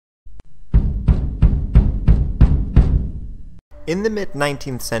In the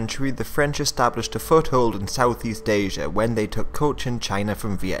mid-19th century, the French established a foothold in Southeast Asia when they took Cochin China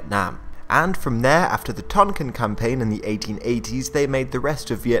from Vietnam. And from there, after the Tonkin campaign in the 1880s, they made the rest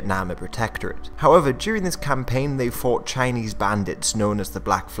of Vietnam a protectorate. However, during this campaign they fought Chinese bandits known as the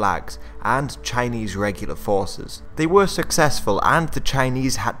Black Flags, and Chinese regular forces. They were successful, and the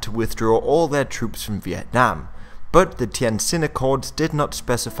Chinese had to withdraw all their troops from Vietnam. But the Tientsin Accords did not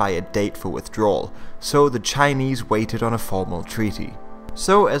specify a date for withdrawal, so the Chinese waited on a formal treaty.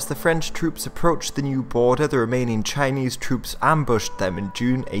 So as the French troops approached the new border, the remaining Chinese troops ambushed them in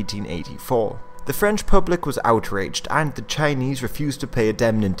June 1884. The French public was outraged and the Chinese refused to pay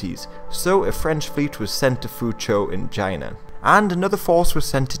indemnities, so a French fleet was sent to Fuzhou in China. And another force was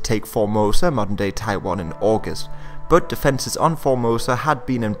sent to take Formosa, modern-day Taiwan, in August. But defences on Formosa had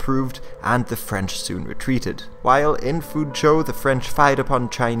been improved and the French soon retreated. While in Fuzhou, the French fired upon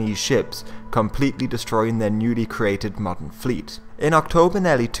Chinese ships, completely destroying their newly created modern fleet. In October,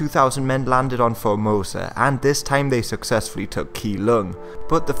 nearly 2,000 men landed on Formosa, and this time they successfully took Keelung,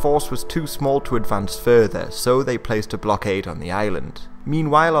 but the force was too small to advance further, so they placed a blockade on the island.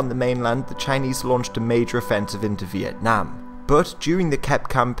 Meanwhile, on the mainland, the Chinese launched a major offensive into Vietnam. But during the Kep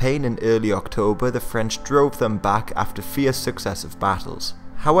campaign in early October, the French drove them back after fierce successive battles.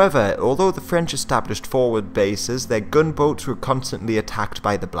 However, although the French established forward bases, their gunboats were constantly attacked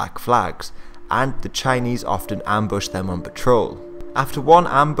by the Black Flags, and the Chinese often ambushed them on patrol. After one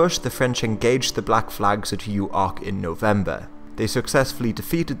ambush, the French engaged the Black Flags at U Oc in November. They successfully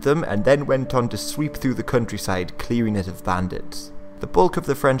defeated them and then went on to sweep through the countryside, clearing it of bandits. The bulk of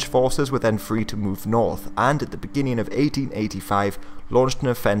the French forces were then free to move north, and at the beginning of 1885 launched an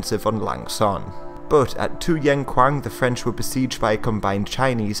offensive on Lang Son. But at Tu Yen Quang, the French were besieged by a combined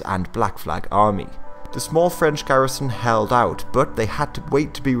Chinese and Black Flag army. The small French garrison held out, but they had to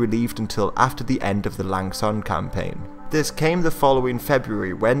wait to be relieved until after the end of the Lang Son campaign. This came the following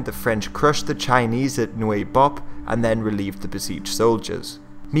February, when the French crushed the Chinese at Nui Bop and then relieved the besieged soldiers.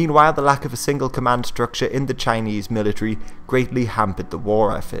 Meanwhile, the lack of a single command structure in the Chinese military greatly hampered the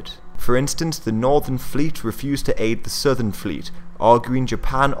war effort. For instance, the Northern Fleet refused to aid the Southern Fleet, arguing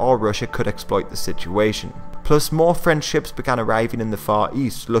Japan or Russia could exploit the situation. Plus, more French ships began arriving in the Far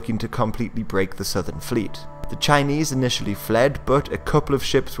East, looking to completely break the Southern Fleet. The Chinese initially fled, but a couple of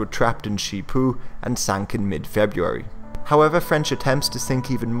ships were trapped in Shipu and sank in mid-February. However, French attempts to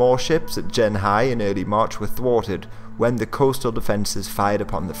sink even more ships at Zhenhai in early March were thwarted when the coastal defences fired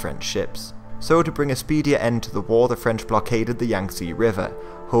upon the French ships. So to bring a speedier end to the war, the French blockaded the Yangtze River,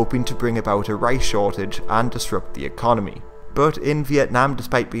 hoping to bring about a rice shortage and disrupt the economy. But in Vietnam,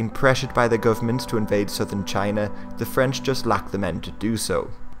 despite being pressured by the governments to invade southern China, the French just lacked the men to do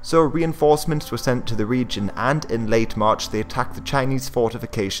so. So reinforcements were sent to the region, and in late March they attacked the Chinese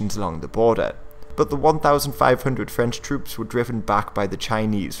fortifications along the border. But the 1,500 French troops were driven back by the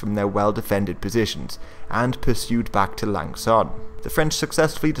Chinese from their well-defended positions and pursued back to Lang Son. The French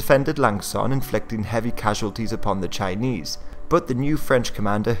successfully defended Lang Son, inflicting heavy casualties upon the Chinese, but the new French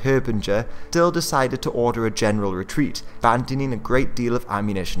commander, Herbinger, still decided to order a general retreat, abandoning a great deal of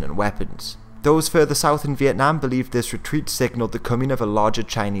ammunition and weapons. Those further south in Vietnam believed this retreat signalled the coming of a larger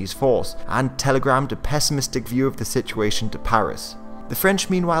Chinese force, and telegrammed a pessimistic view of the situation to Paris. The French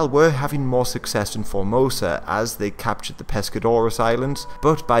meanwhile were having more success in Formosa as they captured the Pescadores Islands,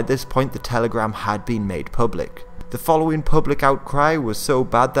 but by this point the telegram had been made public. The following public outcry was so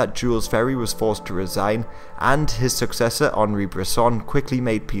bad that Jules Ferry was forced to resign, and his successor Henri Bresson quickly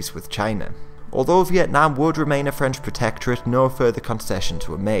made peace with China. Although Vietnam would remain a French protectorate, no further concessions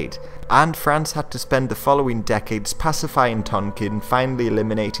were made, and France had to spend the following decades pacifying Tonkin, finally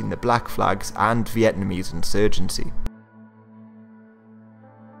eliminating the Black Flags and Vietnamese insurgency.